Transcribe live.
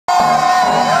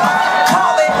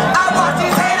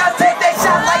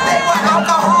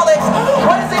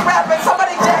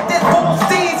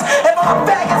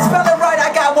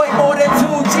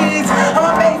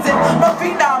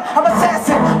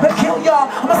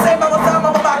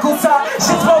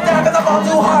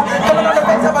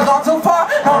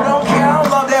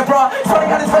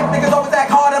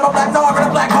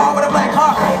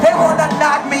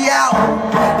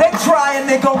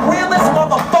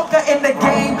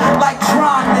like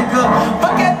Tron, nigga.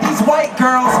 Forget these white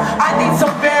girls, I need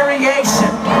some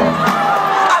variation.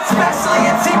 Especially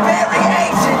if she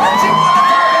variation. She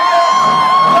wanna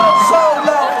go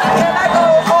solo. Can I go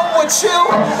home with you?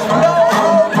 No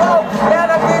homo. And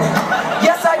I mean,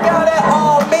 yes, I got it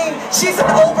all me. She's an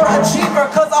overachiever,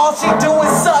 cause all she do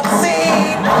is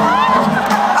succeed.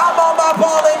 I'm on my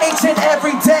ballin' each and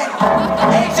every day.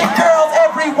 Asian girls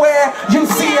everywhere,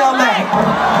 UCLA.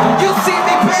 You see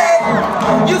me,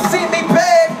 babe? You see me?